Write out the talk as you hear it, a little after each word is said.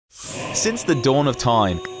Since the dawn of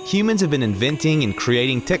time, humans have been inventing and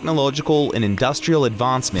creating technological and industrial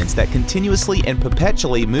advancements that continuously and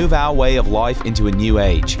perpetually move our way of life into a new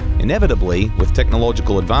age. Inevitably, with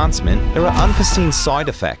technological advancement, there are unforeseen side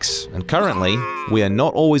effects, and currently, we are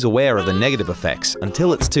not always aware of the negative effects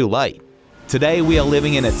until it's too late. Today, we are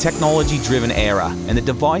living in a technology-driven era, and the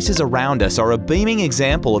devices around us are a beaming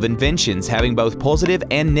example of inventions having both positive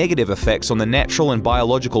and negative effects on the natural and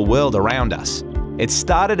biological world around us. It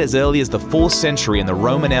started as early as the 4th century in the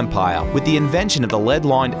Roman Empire with the invention of the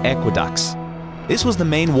lead-lined aqueducts. This was the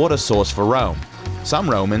main water source for Rome. Some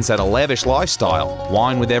Romans had a lavish lifestyle,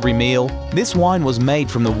 wine with every meal. This wine was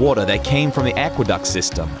made from the water that came from the aqueduct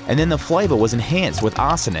system, and then the flavor was enhanced with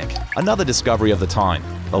arsenic, another discovery of the time.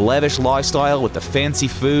 The lavish lifestyle with the fancy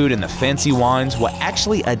food and the fancy wines were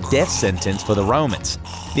actually a death sentence for the Romans.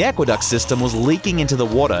 The aqueduct system was leaking into the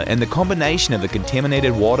water, and the combination of the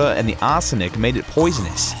contaminated water and the arsenic made it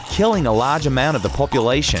poisonous, killing a large amount of the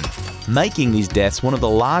population, making these deaths one of the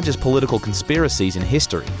largest political conspiracies in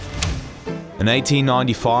history. In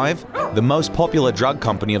 1895, the most popular drug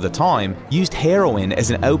company of the time used heroin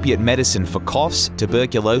as an opiate medicine for coughs,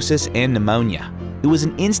 tuberculosis, and pneumonia. It was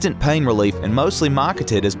an instant pain relief and mostly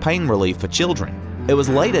marketed as pain relief for children. It was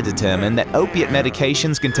later determined that opiate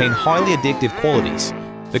medications contain highly addictive qualities.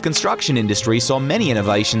 The construction industry saw many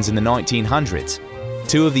innovations in the 1900s.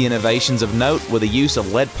 Two of the innovations of note were the use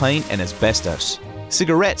of lead paint and asbestos.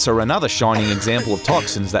 Cigarettes are another shining example of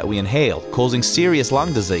toxins that we inhale, causing serious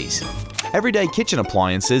lung disease. Everyday kitchen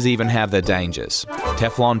appliances even have their dangers.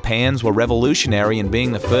 Teflon pans were revolutionary in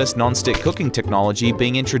being the first non-stick cooking technology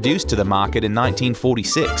being introduced to the market in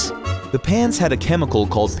 1946. The pans had a chemical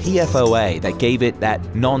called PFOA that gave it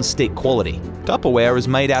that non-stick quality. Tupperware is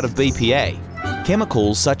made out of BPA.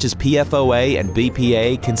 Chemicals such as PFOA and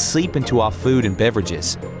BPA can seep into our food and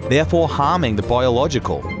beverages, therefore harming the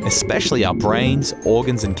biological, especially our brains,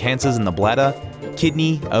 organs and cancers in the bladder,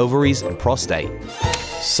 kidney, ovaries and prostate.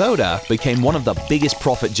 Soda became one of the biggest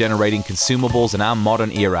profit-generating consumables in our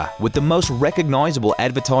modern era, with the most recognizable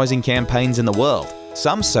advertising campaigns in the world.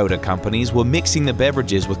 Some soda companies were mixing the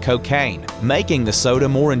beverages with cocaine, making the soda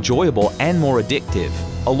more enjoyable and more addictive,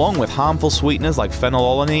 along with harmful sweeteners like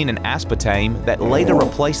phenylalanine and aspartame that later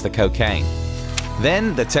replaced the cocaine.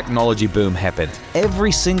 Then the technology boom happened.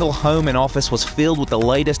 Every single home and office was filled with the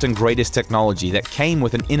latest and greatest technology that came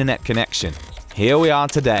with an internet connection. Here we are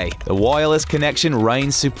today. The wireless connection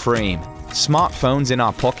reigns supreme. Smartphones in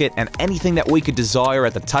our pocket and anything that we could desire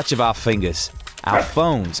at the touch of our fingers. Our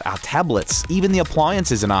phones, our tablets, even the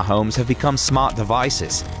appliances in our homes have become smart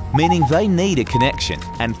devices, meaning they need a connection.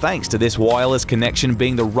 And thanks to this wireless connection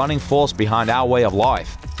being the running force behind our way of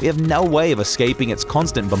life, we have no way of escaping its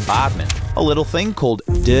constant bombardment. A little thing called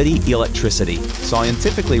dirty electricity,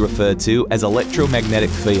 scientifically referred to as electromagnetic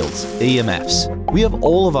fields, EMFs. We have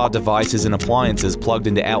all of our devices and appliances plugged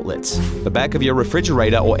into outlets. The back of your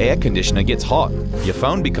refrigerator or air conditioner gets hot. Your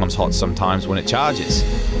phone becomes hot sometimes when it charges.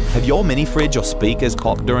 Have your mini fridge or speakers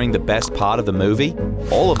popped during the best part of the movie?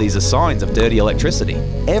 All of these are signs of dirty electricity.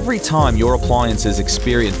 Every time your appliances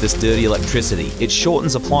experience this dirty electricity, it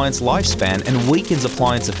shortens appliance lifespan and weakens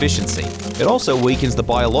appliance efficiency. It also weakens the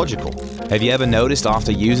biological. Have you ever noticed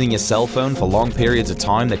after using your cell phone for long periods of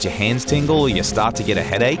time that your hands tingle or you start to get a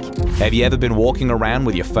headache? Have you ever been walking around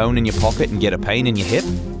with your phone in your pocket and get a pain in your hip?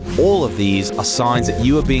 All of these are signs that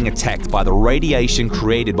you are being attacked by the radiation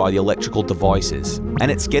created by the electrical devices,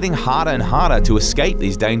 and it's getting harder and harder to escape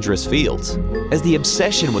these dangerous fields. As the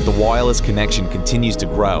obsession with the wireless connection continues to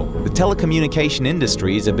grow, the telecommunication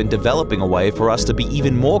industries have been developing a way for us to be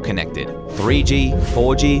even more connected. 3G,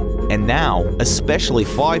 4G, and now, especially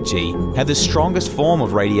 5G, have the strongest form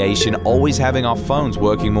of radiation, always having our phones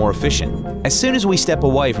working more efficient. As soon as we step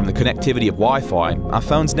away from the connectivity of Wi-Fi, our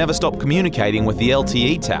phones never stop communicating with the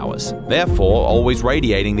LTE towers, therefore always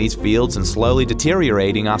radiating these fields and slowly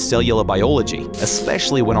deteriorating our cellular biology,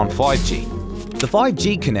 especially when on 5G. The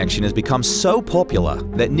 5G connection has become so popular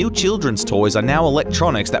that new children's toys are now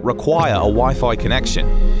electronics that require a Wi-Fi connection.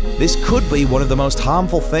 This could be one of the most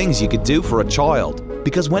harmful things you could do for a child,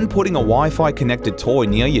 because when putting a Wi-Fi connected toy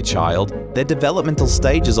near your child, their developmental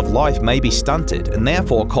stages of life may be stunted and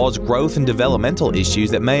therefore cause growth and developmental issues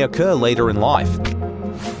that may occur later in life.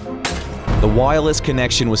 The wireless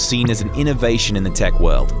connection was seen as an innovation in the tech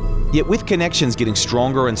world. Yet with connections getting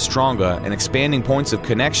stronger and stronger and expanding points of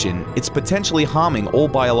connection, it's potentially harming all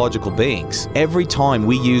biological beings. Every time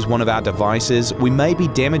we use one of our devices, we may be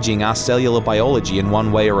damaging our cellular biology in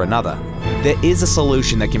one way or another. There is a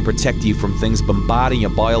solution that can protect you from things bombarding your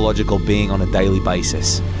biological being on a daily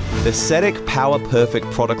basis. The SETIC Power Perfect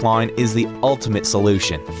product line is the ultimate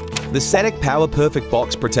solution. The SETIC Power Perfect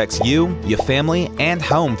box protects you, your family, and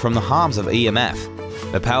home from the harms of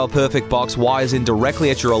EMF. The Power Perfect box wires in directly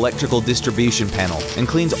at your electrical distribution panel and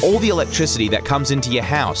cleans all the electricity that comes into your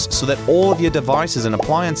house so that all of your devices and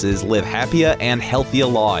appliances live happier and healthier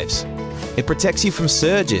lives. It protects you from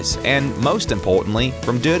surges and, most importantly,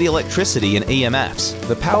 from dirty electricity and EMFs.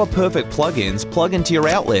 The Power Perfect plugins plug into your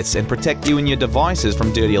outlets and protect you and your devices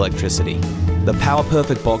from dirty electricity. The Power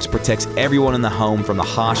Perfect box protects everyone in the home from the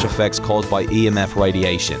harsh effects caused by EMF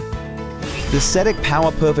radiation. The SETIC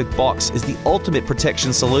Power Perfect box is the ultimate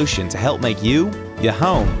protection solution to help make you, your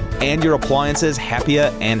home, and your appliances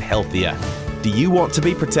happier and healthier. Do you want to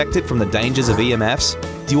be protected from the dangers of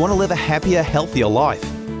EMFs? Do you want to live a happier, healthier life?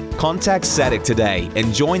 Contact SETIC today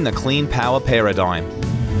and join the clean power paradigm.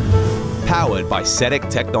 Powered by SETIC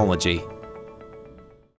Technology.